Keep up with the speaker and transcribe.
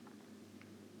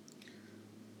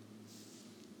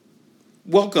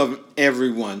Welcome,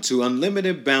 everyone, to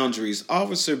Unlimited Boundaries.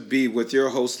 Officer B with your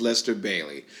host, Lester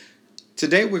Bailey.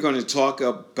 Today, we're going to talk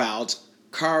about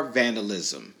car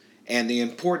vandalism and the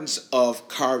importance of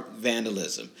car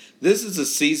vandalism. This is a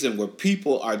season where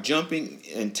people are jumping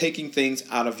and taking things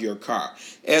out of your car.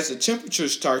 As the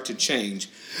temperatures start to change,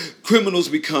 criminals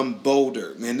become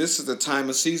bolder. And this is the time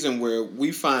of season where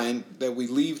we find that we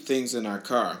leave things in our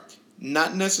car.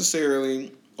 Not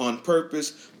necessarily on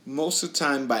purpose, most of the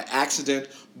time by accident,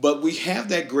 but we have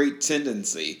that great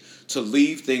tendency to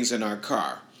leave things in our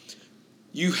car.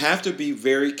 You have to be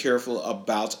very careful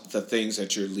about the things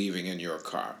that you're leaving in your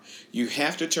car. You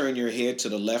have to turn your head to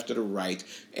the left or the right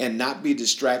and not be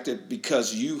distracted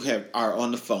because are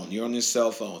on the phone. You're on your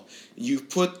cell phone. You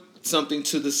put something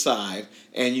to the side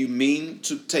and you mean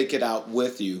to take it out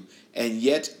with you, and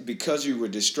yet because you were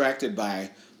distracted by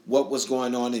what was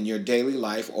going on in your daily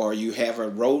life, or you have a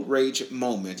road rage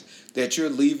moment, that you're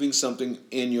leaving something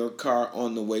in your car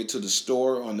on the way to the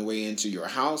store, on the way into your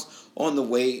house, on the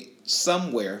way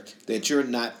somewhere that you're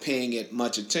not paying it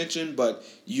much attention, but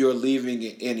you're leaving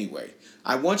it anyway.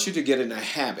 I want you to get in a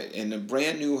habit, in a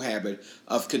brand new habit,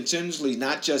 of continuously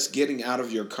not just getting out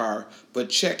of your car, but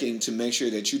checking to make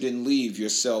sure that you didn't leave your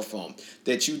cell phone,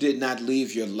 that you did not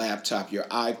leave your laptop, your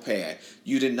iPad,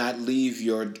 you did not leave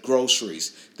your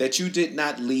groceries, that you did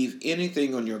not leave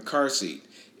anything on your car seat.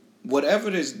 Whatever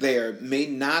is there may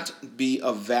not be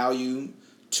of value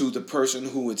to the person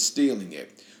who is stealing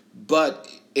it, but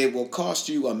it will cost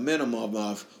you a minimum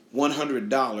of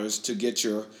 $100 to get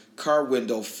your car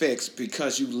window fixed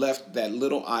because you left that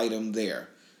little item there.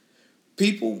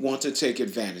 People want to take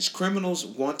advantage. Criminals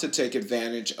want to take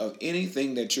advantage of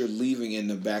anything that you're leaving in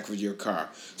the back of your car.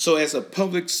 So, as a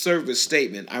public service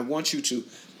statement, I want you to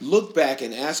look back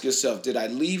and ask yourself, did I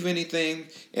leave anything?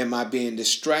 Am I being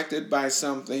distracted by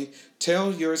something?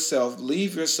 Tell yourself,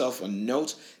 leave yourself a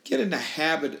note. Get in the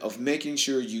habit of making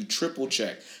sure you triple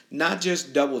check, not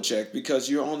just double check, because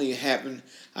you're only having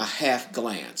a half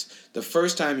glance. The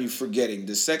first time you're forgetting,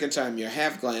 the second time you're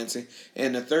half glancing,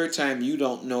 and the third time you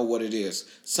don't know what it is.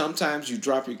 Sometimes you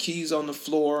drop your keys on the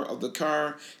floor of the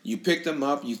car, you pick them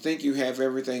up, you think you have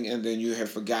everything, and then you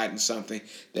have forgotten something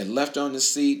that left on the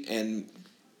seat, and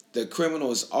the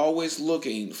criminal is always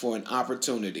looking for an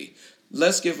opportunity.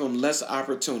 Let's give them less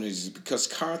opportunities, because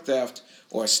car theft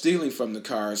or stealing from the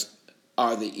cars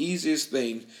are the easiest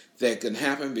thing that can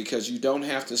happen, because you don't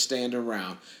have to stand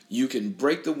around. You can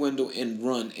break the window and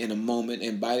run in a moment,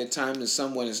 and by the time that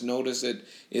someone has noticed it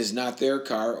is not their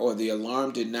car or the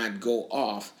alarm did not go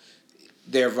off,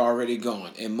 they've already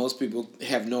gone. And most people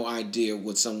have no idea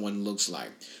what someone looks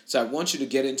like. So I want you to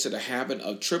get into the habit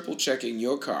of triple checking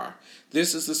your car.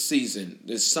 This is the season.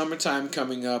 There's summertime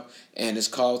coming up, and it's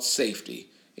called safety.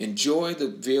 Enjoy the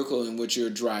vehicle in which you're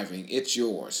driving. It's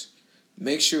yours.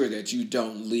 Make sure that you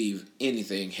don't leave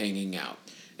anything hanging out.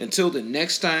 Until the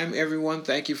next time, everyone,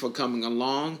 thank you for coming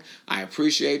along. I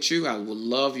appreciate you. I would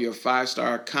love your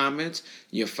 5-star comments,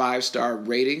 your 5-star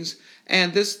ratings.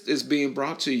 And this is being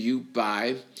brought to you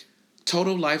by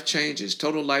Total Life Changes.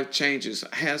 Total Life Changes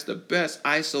has the best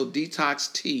ISO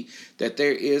detox tea that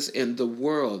there is in the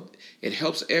world. It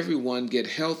helps everyone get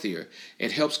healthier.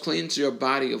 It helps cleanse your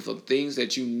body of the things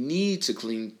that you need to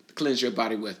cleanse your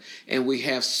body with. And we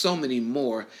have so many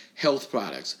more health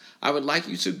products. I would like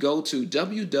you to go to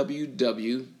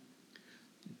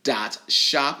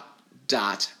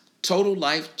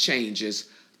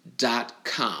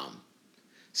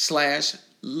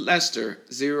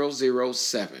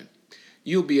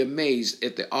You'll be amazed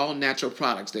at the all-natural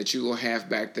products that you will have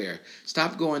back there.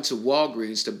 Stop going to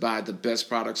Walgreens to buy the best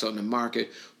products on the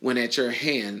market when at your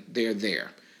hand they're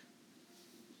there.